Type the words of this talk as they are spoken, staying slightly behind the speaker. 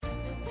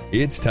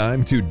It's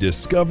time to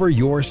discover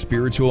your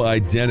spiritual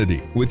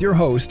identity with your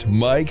host,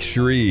 Mike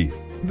Shreve.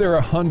 There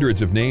are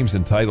hundreds of names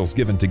and titles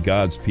given to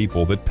God's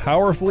people that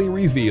powerfully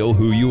reveal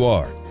who you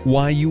are,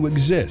 why you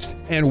exist,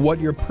 and what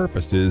your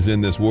purpose is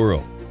in this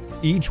world.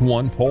 Each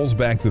one pulls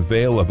back the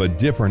veil of a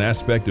different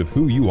aspect of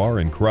who you are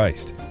in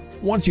Christ.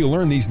 Once you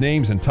learn these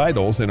names and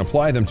titles and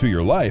apply them to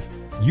your life,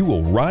 you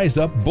will rise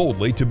up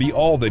boldly to be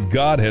all that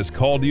God has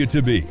called you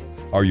to be.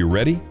 Are you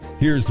ready?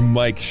 Here's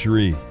Mike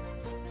Shreve.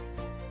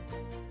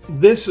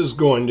 This is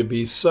going to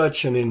be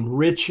such an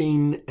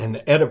enriching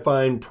and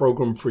edifying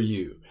program for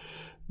you.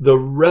 The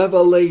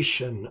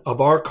revelation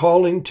of our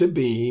calling to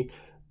be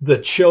the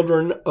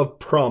children of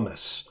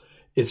promise.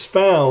 It's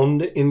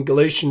found in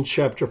Galatians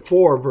chapter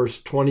 4, verse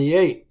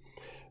 28.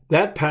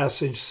 That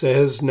passage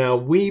says, "Now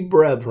we,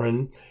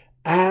 brethren,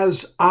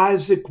 as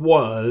Isaac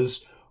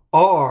was,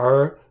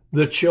 are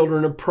the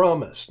children of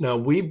promise." Now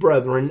we,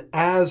 brethren,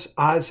 as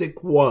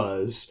Isaac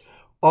was,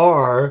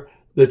 are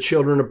the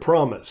children of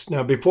promise.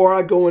 Now, before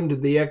I go into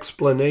the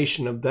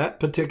explanation of that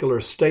particular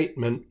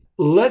statement,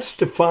 let's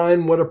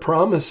define what a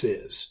promise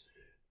is.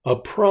 A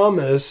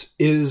promise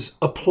is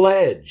a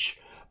pledge,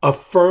 a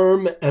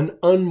firm and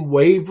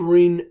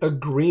unwavering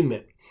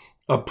agreement.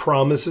 A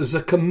promise is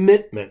a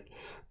commitment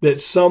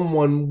that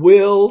someone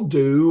will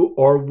do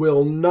or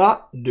will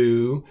not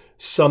do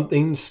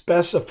something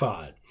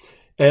specified.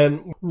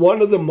 And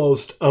one of the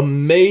most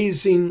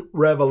amazing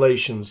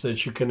revelations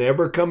that you can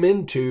ever come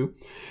into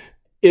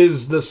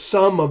is the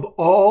sum of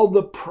all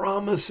the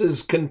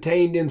promises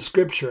contained in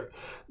Scripture.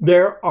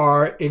 There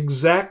are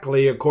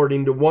exactly,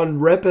 according to one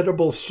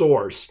reputable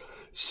source,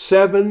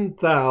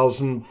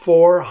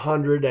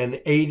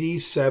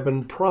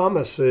 7,487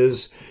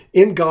 promises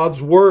in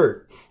God's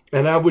Word.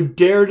 And I would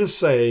dare to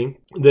say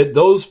that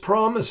those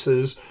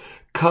promises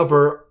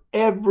cover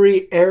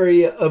every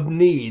area of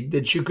need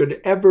that you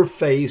could ever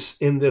face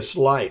in this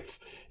life.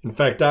 In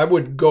fact, I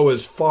would go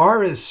as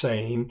far as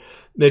saying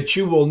that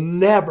you will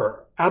never,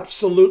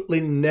 absolutely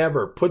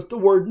never, put the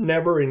word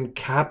never in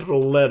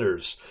capital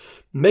letters.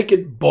 Make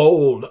it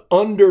bold,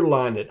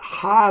 underline it,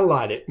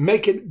 highlight it,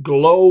 make it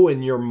glow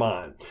in your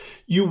mind.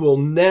 You will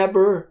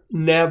never,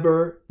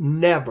 never,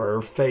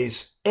 never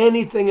face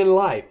anything in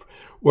life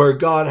where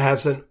God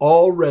hasn't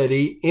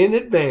already in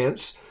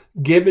advance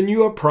given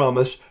you a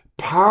promise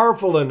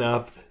powerful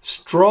enough,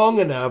 strong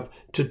enough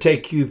to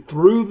take you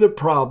through the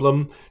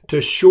problem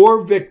to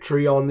sure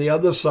victory on the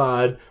other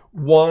side,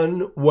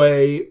 one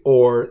way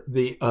or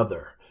the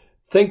other.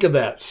 Think of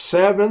that,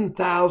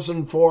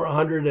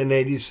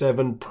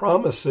 7,487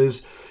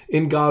 promises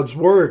in God's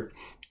Word.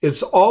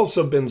 It's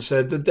also been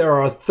said that there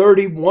are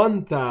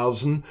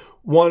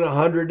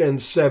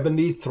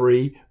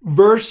 31,173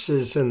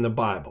 verses in the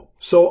Bible.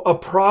 So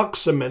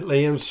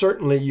approximately, and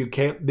certainly you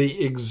can't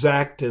be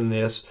exact in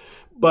this,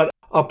 but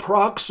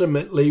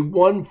approximately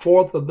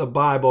 1/4 of the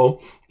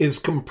Bible is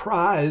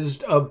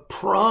comprised of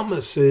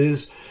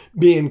promises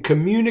being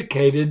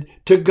communicated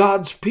to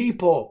God's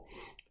people.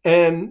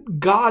 And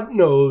God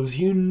knows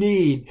you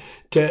need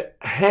to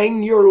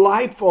hang your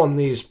life on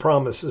these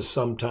promises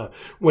sometime.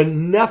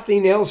 When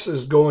nothing else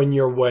is going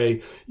your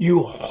way, you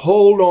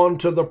hold on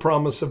to the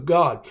promise of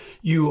God.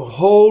 You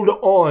hold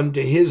on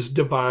to His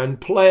divine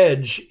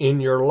pledge in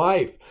your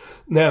life.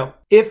 Now,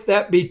 if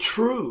that be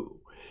true,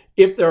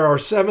 if there are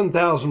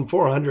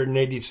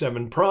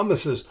 7,487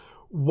 promises,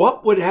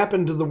 what would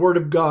happen to the Word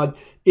of God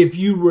if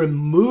you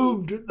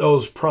removed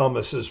those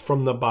promises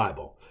from the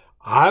Bible?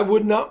 I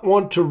would not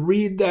want to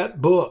read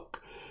that book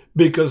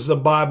because the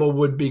Bible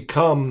would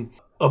become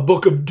a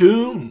book of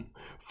doom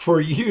for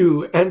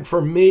you and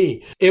for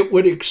me. It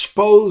would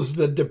expose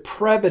the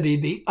depravity,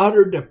 the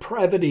utter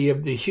depravity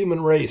of the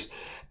human race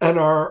and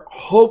our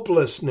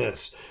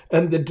hopelessness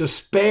and the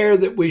despair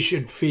that we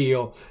should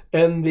feel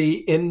and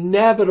the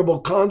inevitable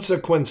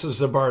consequences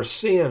of our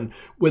sin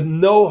with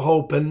no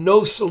hope and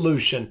no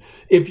solution.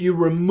 If you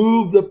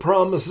remove the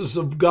promises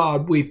of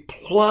God, we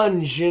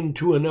plunge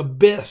into an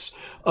abyss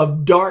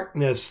of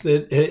darkness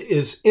that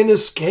is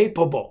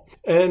inescapable.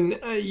 And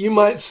you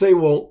might say,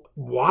 well,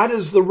 why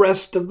does the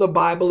rest of the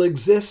Bible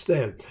exist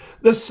then?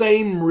 The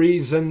same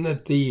reason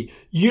that the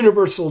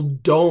universal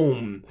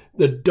dome,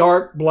 the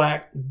dark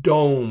black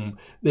dome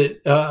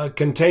that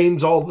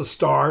contains all the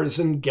stars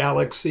and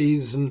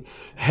galaxies and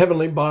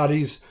heavenly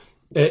bodies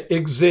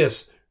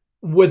exists.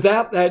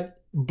 Without that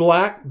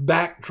black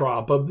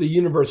backdrop of the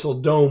universal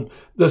dome,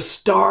 the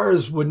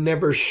stars would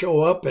never show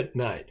up at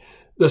night.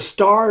 The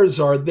stars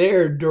are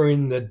there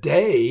during the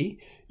day.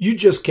 You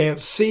just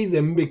can't see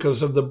them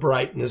because of the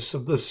brightness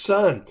of the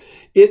sun.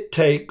 It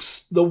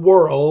takes the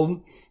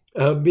world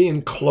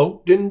being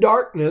cloaked in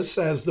darkness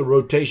as the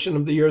rotation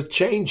of the earth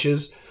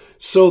changes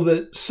so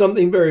that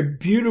something very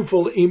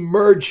beautiful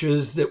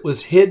emerges that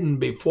was hidden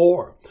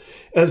before.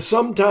 And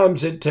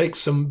sometimes it takes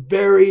some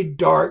very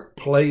dark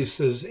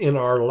places in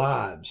our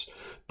lives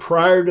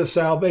prior to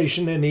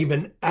salvation and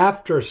even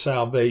after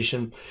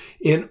salvation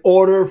in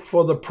order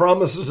for the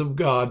promises of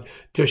God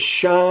to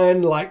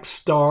shine like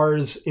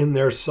stars in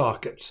their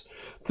sockets.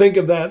 Think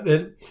of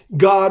that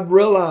God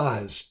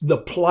realized the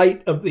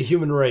plight of the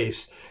human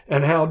race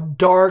and how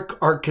dark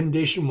our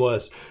condition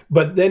was.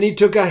 But then he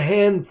took a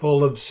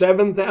handful of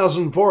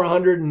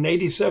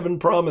 7,487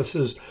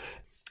 promises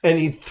and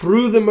he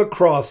threw them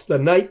across the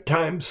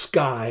nighttime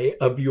sky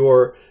of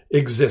your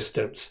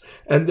existence.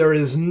 And there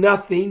is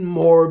nothing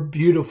more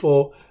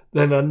beautiful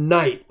than a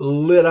night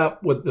lit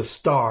up with the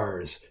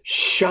stars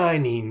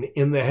shining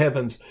in the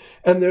heavens.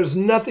 And there's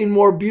nothing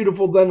more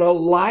beautiful than a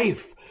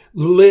life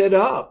lit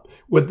up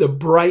with the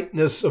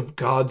brightness of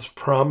God's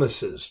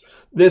promises.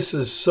 This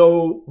is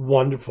so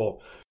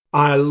wonderful.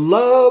 I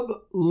love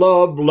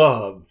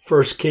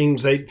 1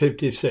 Kings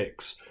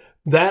 8:56.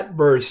 That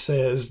verse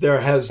says,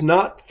 there has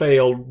not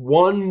failed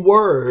one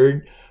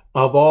word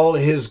of all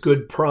his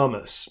good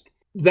promise.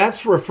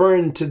 That's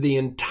referring to the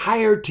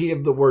entirety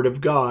of the Word of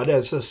God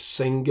as a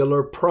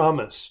singular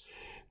promise.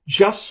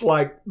 Just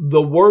like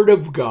the Word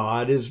of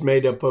God is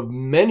made up of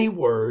many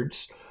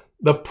words,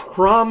 the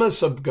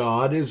promise of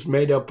God is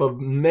made up of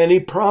many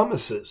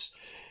promises.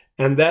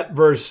 And that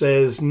verse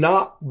says,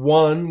 not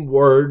one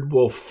word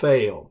will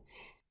fail.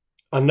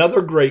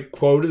 Another great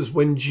quote is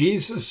when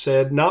Jesus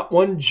said, not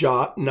one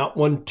jot, not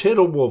one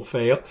tittle will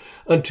fail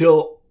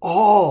until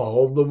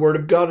all the Word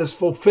of God is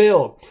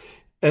fulfilled.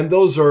 And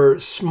those are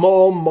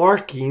small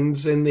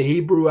markings in the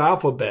Hebrew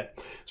alphabet.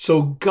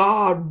 So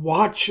God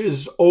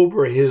watches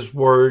over his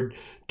word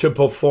to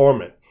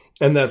perform it.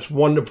 And that's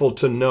wonderful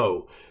to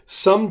know.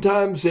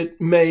 Sometimes it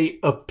may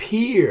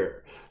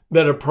appear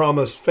that a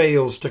promise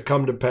fails to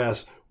come to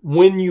pass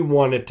when you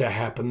want it to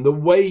happen, the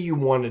way you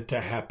want it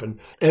to happen.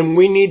 And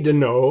we need to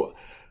know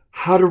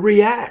how to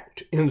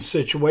react in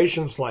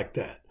situations like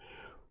that.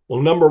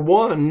 Well, number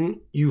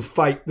one, you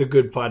fight the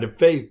good fight of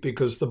faith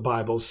because the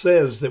Bible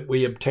says that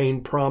we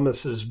obtain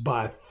promises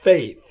by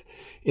faith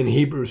in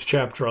Hebrews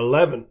chapter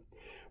 11.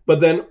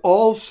 But then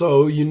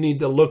also you need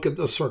to look at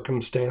the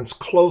circumstance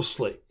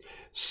closely.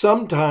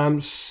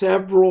 Sometimes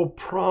several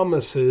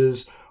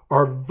promises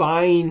are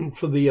vying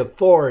for the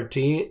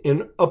authority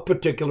in a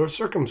particular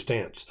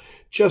circumstance.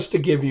 Just to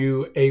give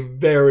you a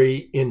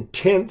very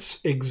intense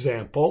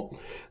example,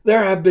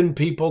 there have been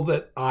people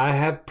that I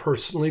have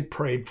personally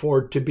prayed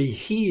for to be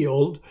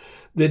healed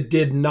that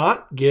did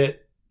not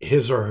get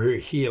his or her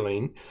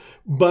healing,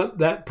 but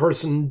that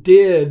person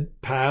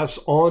did pass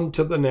on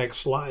to the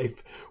next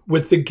life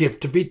with the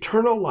gift of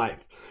eternal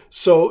life.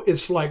 So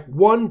it's like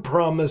one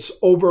promise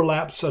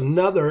overlaps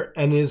another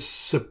and is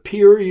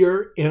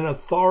superior in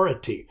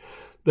authority.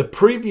 The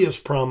previous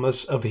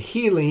promise of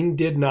healing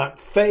did not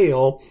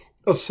fail.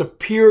 A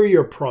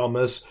superior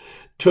promise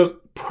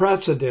took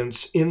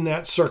precedence in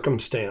that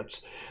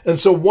circumstance. And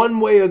so one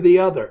way or the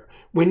other,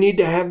 we need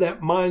to have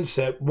that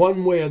mindset.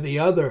 One way or the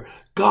other,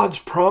 God's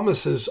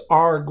promises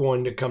are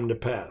going to come to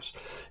pass.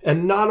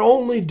 And not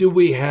only do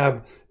we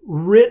have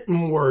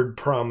written word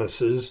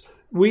promises,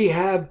 we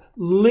have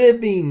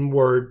living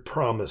word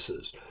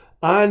promises.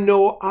 I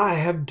know I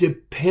have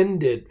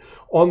depended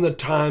on the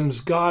times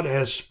God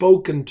has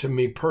spoken to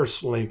me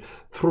personally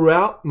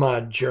throughout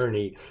my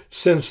journey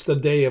since the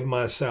day of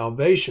my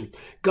salvation.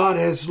 God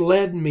has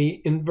led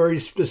me in very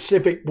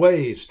specific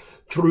ways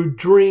through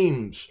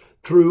dreams,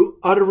 through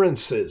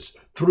utterances,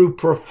 through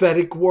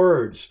prophetic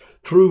words,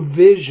 through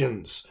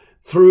visions,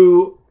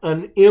 through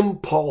an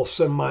impulse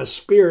in my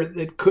spirit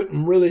that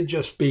couldn't really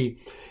just be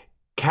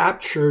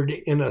captured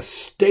in a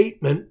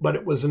statement, but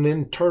it was an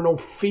internal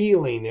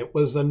feeling. It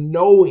was a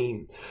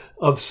knowing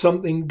of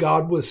something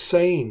God was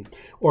saying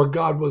or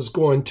God was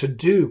going to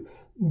do.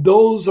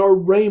 Those are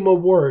Rhema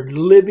word,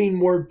 living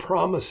word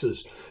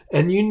promises.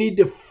 And you need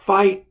to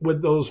fight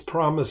with those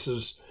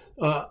promises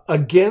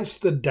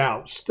against the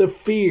doubts, the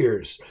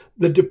fears,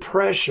 the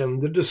depression,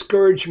 the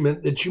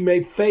discouragement that you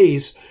may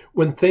face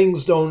when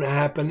things don't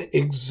happen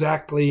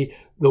exactly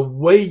the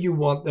way you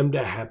want them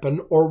to happen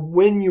or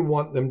when you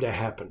want them to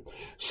happen.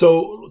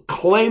 So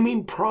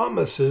claiming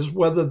promises,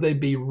 whether they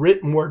be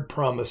written word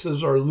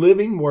promises or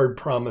living word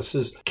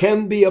promises,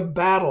 can be a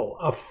battle,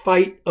 a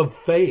fight of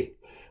faith.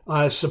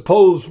 I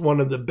suppose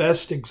one of the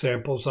best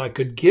examples I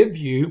could give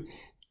you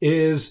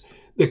is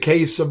the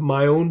case of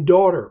my own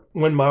daughter.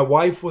 When my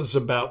wife was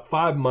about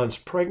 5 months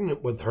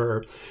pregnant with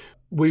her,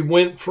 we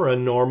went for a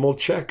normal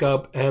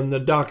checkup and the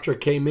doctor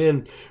came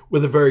in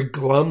with a very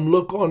glum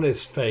look on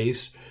his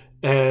face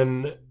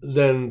and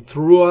then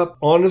threw up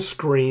on a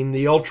screen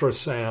the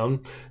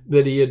ultrasound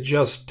that he had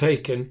just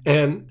taken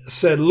and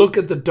said, look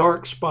at the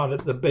dark spot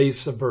at the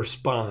base of her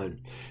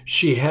spine.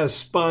 She has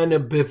spina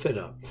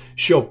bifida.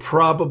 She'll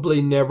probably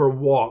never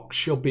walk.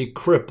 She'll be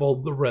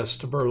crippled the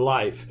rest of her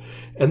life.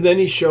 And then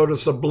he showed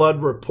us a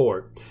blood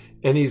report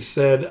and he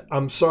said,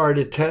 I'm sorry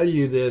to tell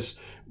you this,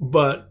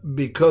 but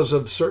because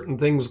of certain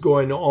things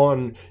going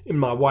on in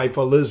my wife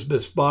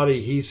Elizabeth's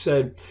body, he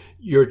said,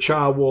 your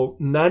child will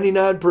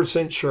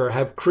 99% sure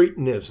have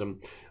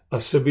cretinism,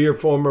 a severe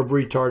form of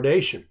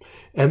retardation.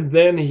 And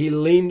then he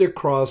leaned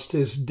across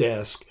his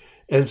desk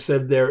and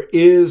said, there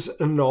is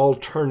an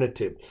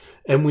alternative.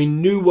 And we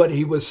knew what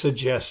he was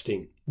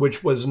suggesting.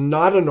 which was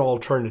not an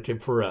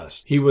alternative for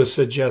us. He was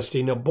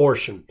suggesting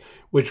abortion,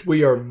 which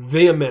we are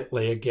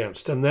vehemently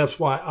against. And that's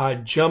why I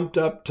jumped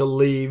up to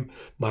leave.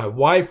 My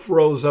wife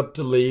rose up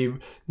to leave.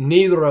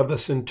 Neither of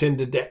us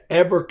intended to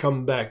ever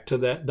come back to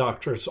that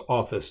doctor's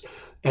office.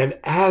 And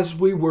as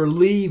we were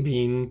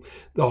leaving,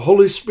 the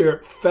Holy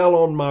Spirit fell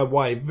on my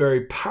wife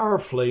very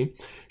powerfully.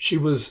 She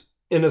was,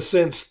 in a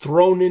sense,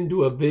 thrown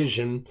into a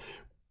vision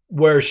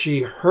where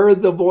she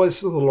heard the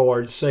voice of the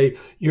Lord say,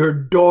 "Your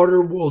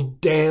daughter will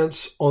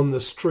dance on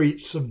the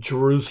streets of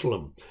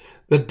Jerusalem."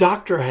 The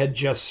doctor had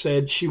just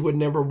said she would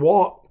never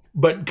walk,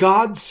 but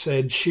God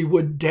said she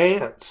would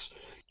dance.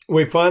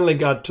 We finally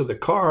got to the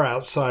car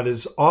outside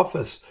his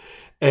office,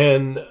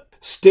 and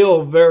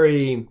still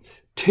very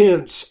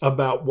tense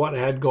about what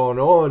had gone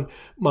on,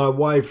 my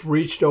wife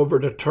reached over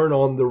to turn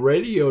on the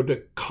radio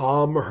to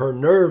calm her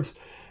nerves,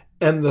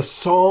 and the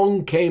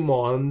song came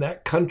on,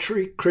 that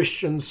country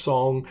Christian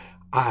song,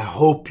 "I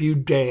Hope You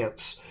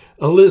Dance."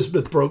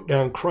 Elizabeth broke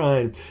down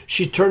crying.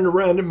 She turned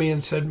around to me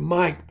and said,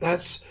 "Mike,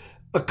 that's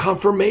a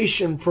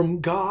confirmation from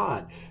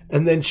God."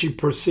 And then she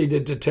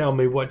proceeded to tell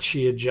me what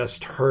she had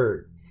just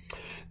heard.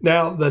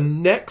 Now, the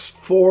next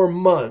 4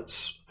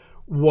 months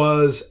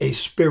was a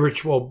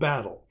spiritual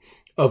battle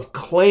of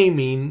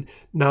claiming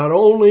not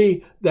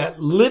only that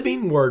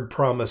living word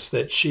promise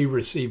that she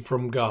received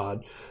from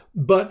God,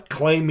 but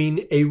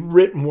claiming a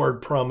written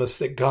word promise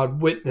that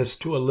God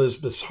witnessed to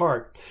Elizabeth's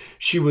heart.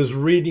 She was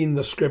reading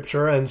the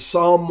scripture, and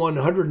Psalm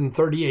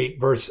 138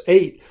 verse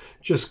 8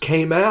 just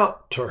came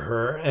out to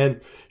her,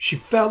 and she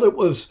felt it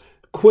was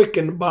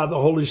quickened by the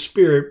Holy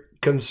Spirit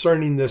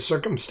concerning this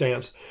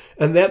circumstance.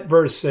 And that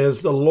verse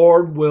says, "The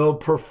Lord will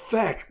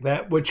perfect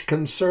that which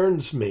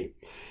concerns me."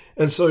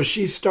 And so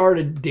she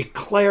started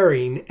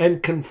declaring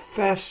and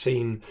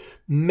confessing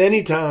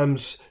many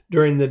times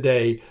during the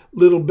day,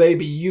 "Little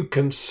baby, you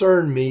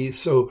concern me."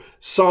 So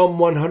Psalm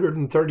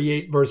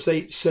 138 verse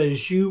 8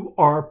 says, "You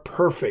are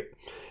perfect."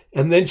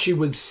 And then she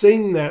would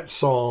sing that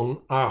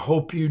song, "I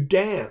Hope You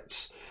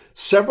Dance,"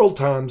 several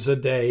times a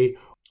day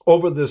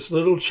over this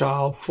little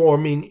child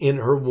forming in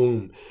her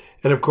womb.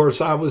 And of course,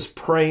 I was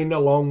praying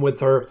along with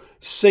her,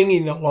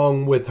 singing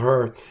along with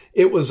her.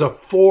 It was a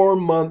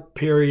 4-month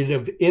period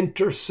of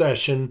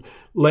intercession,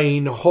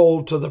 laying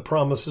hold to the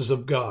promises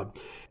of God.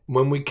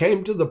 When we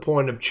came to the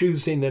point of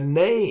choosing a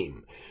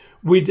name,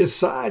 we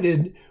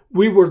decided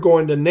we were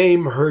going to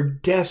name her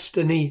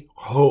Destiny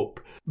Hope,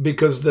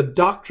 because the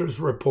doctor's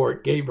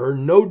report gave her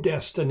no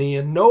destiny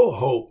and no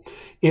hope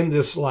in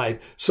this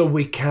life. So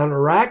we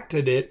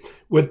counteracted it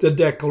with the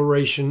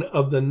declaration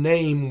of the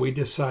name we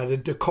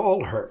decided to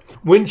call her.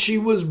 When she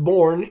was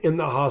born in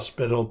the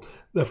hospital,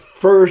 the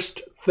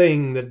first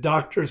thing the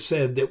doctor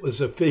said that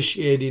was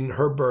officiating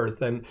her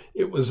birth, and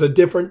it was a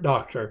different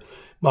doctor,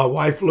 my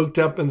wife looked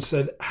up and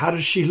said, "How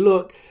does she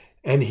look?"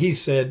 And he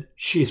said,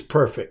 "She's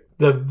perfect."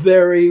 The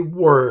very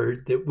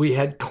word that we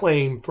had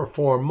claimed for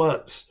 4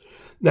 months.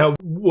 Now,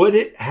 would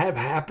it have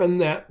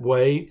happened that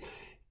way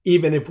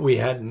even if we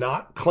had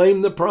not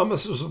claimed the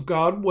promises of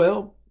God?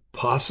 Well,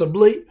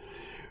 possibly.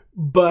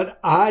 But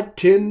I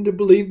tend to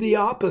believe the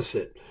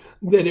opposite,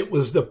 that it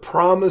was the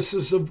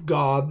promises of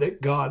God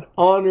that God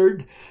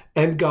honored,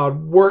 and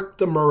God worked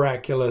the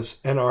miraculous,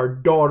 and our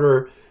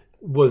daughter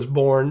was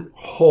born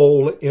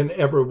whole in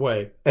every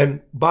way.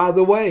 And by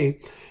the way,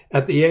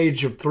 at the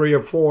age of 3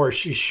 or 4,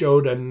 she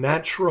showed a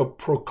natural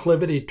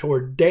proclivity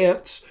toward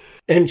dance,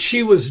 and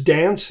she was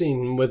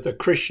dancing with a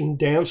Christian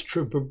dance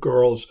troupe of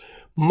girls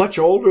much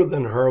older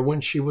than her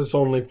when she was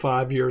only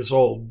 5 years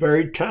old.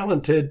 Very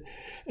talented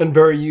and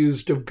very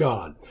used of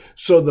God.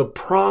 So the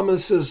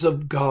promises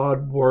of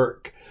God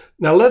work.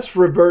 Now let's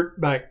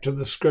revert back to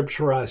the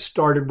scripture I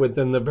started with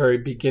in the very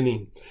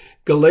beginning.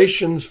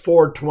 Galatians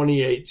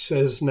 4:28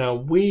 says, "Now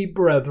we,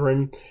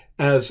 brethren,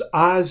 as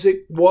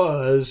Isaac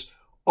was,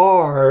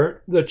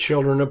 are the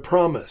children of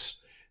promise."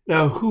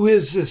 Now, who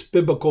is this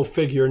biblical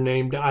figure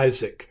named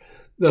Isaac?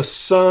 The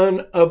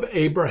son of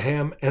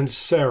Abraham and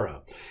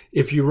Sarah.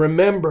 If you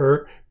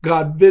remember,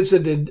 God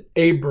visited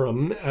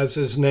Abram, as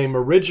his name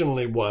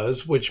originally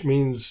was, which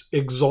means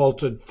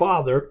exalted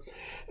father,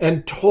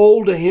 and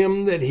told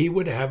him that he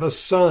would have a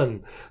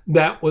son.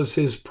 That was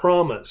his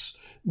promise,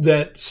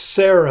 that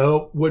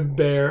Sarah would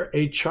bear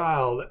a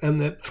child, and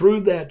that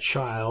through that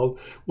child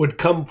would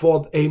come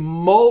forth a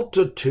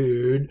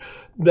multitude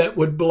that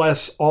would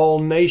bless all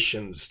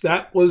nations.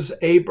 That was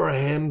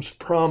Abraham's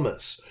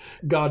promise.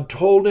 God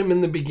told him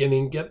in the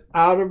beginning, "Get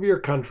out of your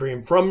country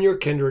and from your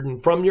kindred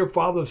and from your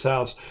father's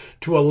house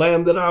to a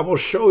land that I will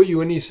show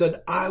you." And he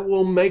said, "I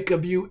will make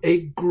of you a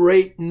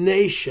great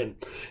nation."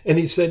 And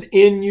he said,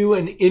 "In you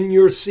and in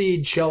your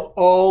seed shall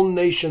all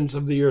nations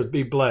of the earth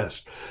be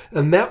blessed."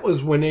 And that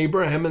was when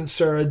Abraham and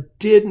Sarah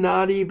did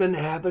not even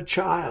have a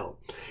child.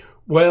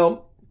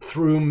 Well,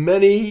 through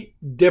many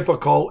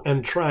difficult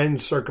and trying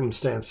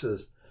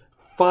circumstances,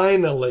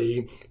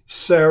 finally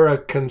Sarah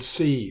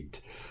conceived.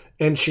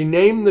 And she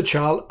named the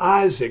child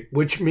Isaac,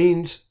 which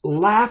means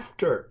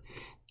laughter.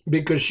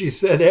 because she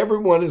said,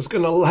 everyone is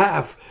going to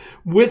laugh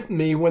with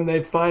me when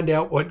they find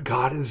out what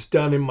God has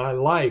done in my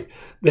life,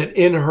 that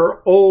in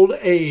her old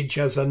age,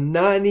 as a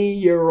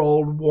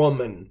 90-year-old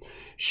woman,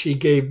 she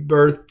gave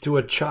birth to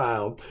a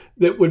child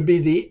that would be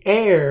the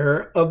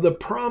heir of the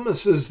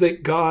promises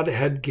that God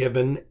had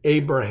given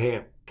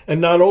Abraham.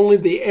 And not only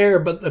the heir,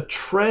 but the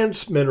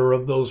transmitter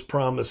of those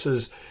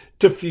promises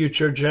to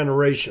future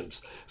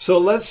generations. So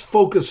let's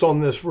focus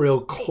on this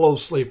real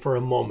closely for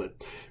a moment.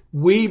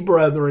 We,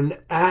 brethren,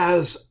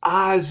 as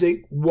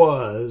Isaac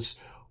was,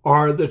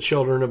 are the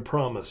children of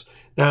promise.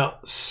 Now,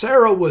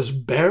 Sarah was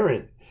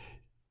barren.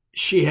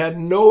 She had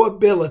no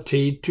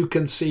ability to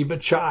conceive a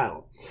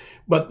child,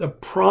 but the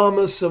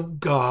promise of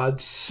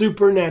God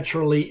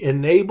supernaturally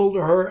enabled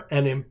her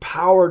and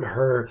empowered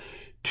her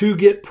to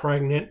get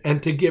pregnant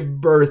and to give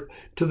birth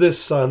to this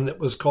son that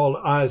was called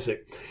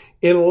Isaac.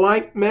 In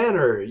like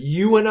manner,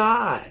 you and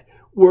I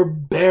were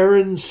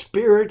barren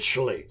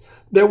spiritually.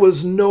 There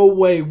was no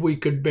way we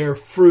could bear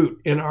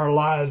fruit in our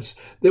lives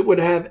that would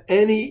have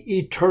any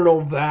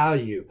eternal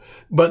value.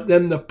 But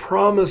then the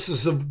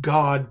promises of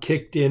God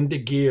kicked into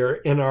gear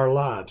in our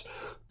lives.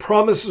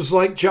 Promises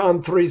like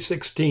John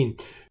 3:16,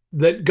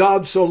 that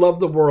God so loved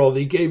the world,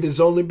 he gave his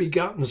only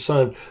begotten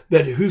Son,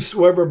 that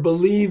whosoever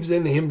believes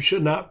in him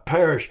should not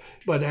perish,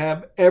 but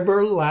have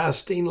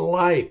everlasting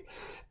life.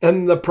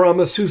 And the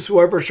promise,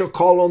 whosoever shall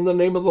call on the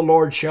name of the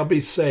Lord shall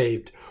be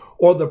saved.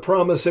 Or the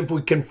promise, if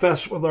we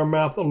confess with our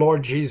mouth the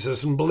Lord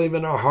Jesus and believe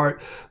in our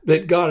heart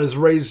that God has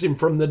raised him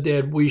from the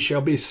dead, we shall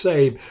be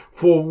saved.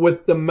 For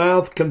with the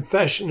mouth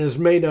confession is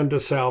made unto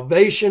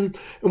salvation,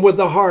 and with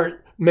the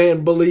heart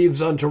man believes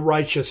unto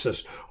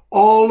righteousness.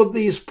 All of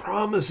these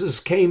promises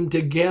came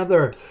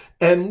together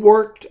and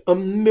worked a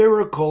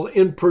miracle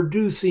in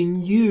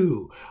producing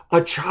you,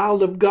 a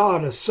child of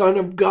God, a son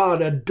of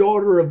God, a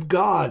daughter of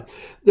God.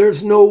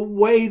 There's no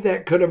way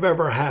that could have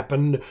ever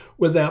happened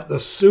without the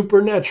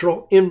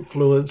supernatural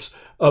influence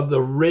of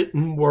the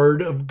written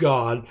word of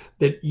God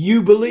that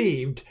you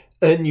believed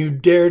and you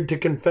dared to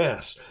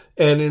confess.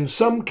 And in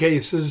some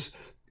cases,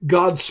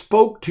 God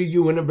spoke to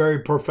you in a very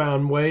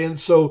profound way, and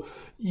so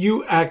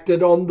you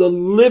acted on the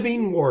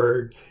living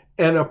word,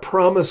 and a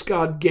promise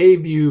God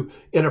gave you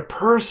in a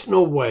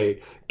personal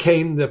way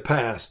came to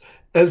pass.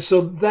 And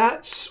so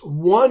that's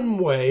one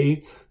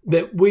way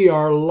that we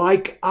are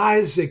like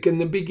Isaac in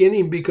the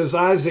beginning, because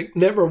Isaac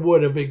never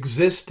would have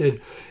existed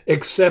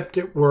except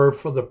it were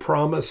for the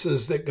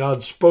promises that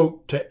God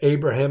spoke to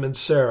Abraham and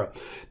Sarah.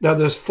 Now,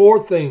 there's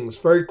 4 things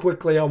very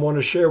quickly I want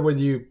to share with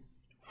you,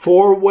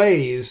 4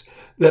 ways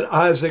that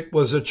Isaac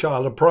was a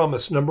child of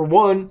promise. Number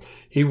 1,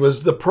 he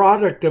was the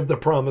product of the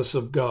promise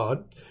of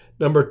God.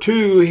 Number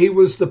 2, he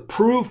was the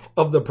proof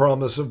of the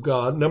promise of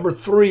God. Number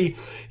 3,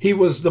 he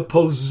was the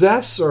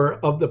possessor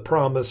of the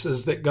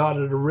promises that God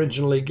had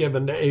originally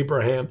given to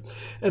Abraham.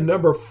 And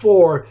number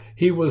 4,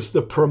 he was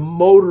the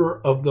promoter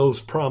of those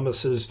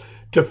promises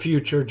to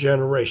future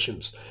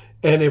generations.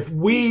 And if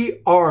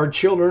we are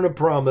children of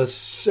promise,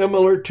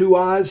 similar to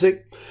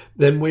Isaac,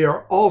 then we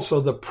are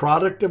also the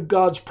product of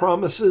God's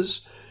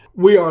promises.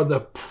 We are the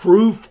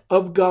proof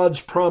of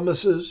God's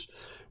promises.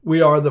 We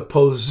are the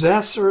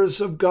possessors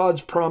of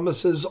God's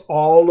promises.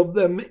 All of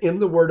them in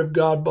the Word of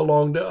God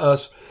belong to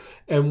us.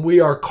 And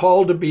we are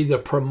called to be the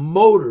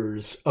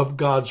promoters of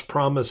God's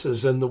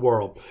promises in the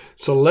world.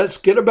 So let's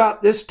get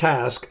about this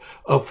task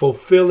of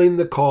fulfilling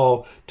the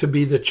call to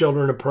be the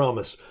children of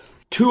promise.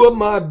 2 of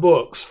my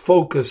books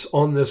focus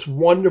on this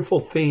wonderful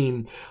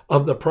theme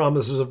of the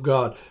promises of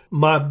God.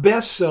 My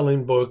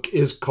best-selling book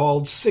is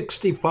called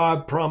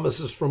 65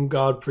 Promises from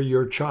God for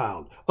Your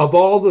Child. Of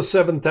all the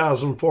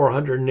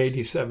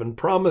 7,487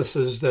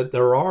 promises that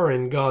there are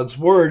in God's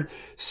Word,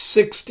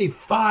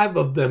 65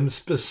 of them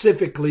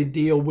specifically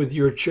deal with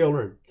your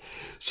children.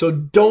 So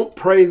don't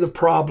pray the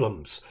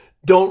problems.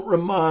 Don't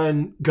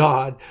remind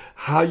God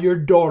how your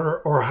daughter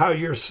or how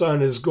your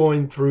son is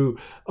going through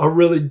a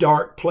really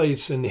dark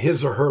place in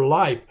his or her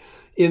life.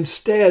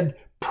 Instead,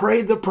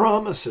 pray the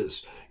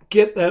promises.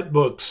 Get that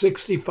book,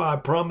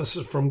 65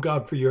 Promises from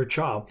God for Your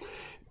Child.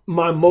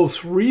 My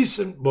most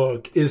recent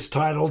book is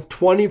titled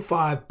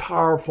 25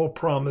 Powerful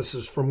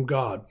Promises from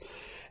God.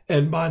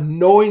 And by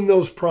knowing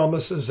those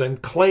promises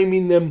and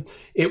claiming them,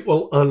 it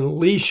will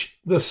unleash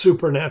the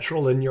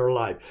supernatural in your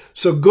life.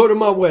 So go to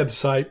my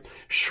website,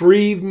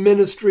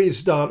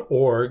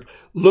 ShreveMinistries.org,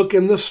 look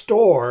in the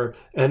store,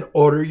 and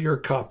order your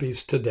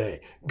copies today.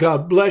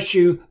 God bless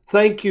you.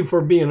 Thank you for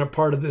being a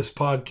part of this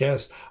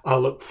podcast. I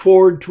look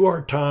forward to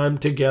our time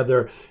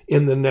together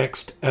in the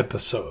next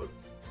episode.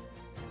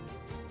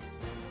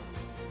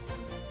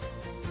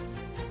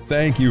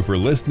 Thank you for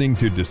listening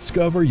to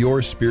Discover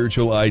Your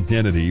Spiritual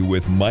Identity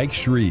with Mike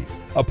Shreve,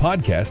 a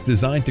podcast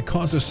designed to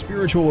cause a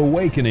spiritual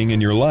awakening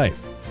in your life.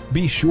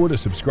 Be sure to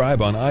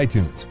subscribe on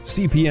iTunes,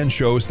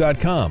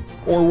 cpnshows.com,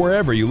 or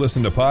wherever you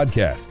listen to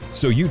podcasts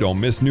so you don't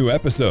miss new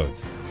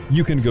episodes.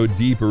 You can go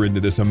deeper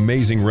into this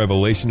amazing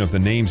revelation of the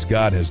names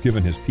God has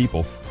given His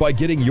people by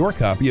getting your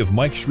copy of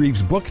Mike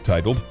Shreve's book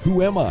titled,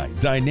 Who Am I?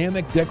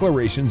 Dynamic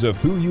Declarations of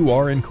Who You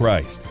Are in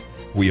Christ.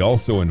 We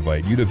also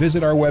invite you to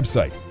visit our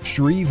website,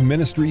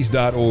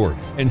 shreveministries.org,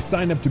 and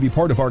sign up to be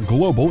part of our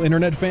global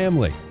internet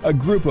family, a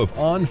group of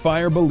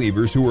on-fire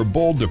believers who are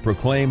bold to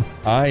proclaim,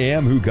 I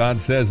am who God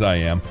says I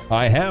am,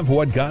 I have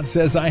what God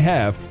says I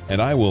have,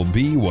 and I will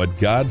be what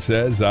God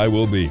says I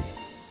will be.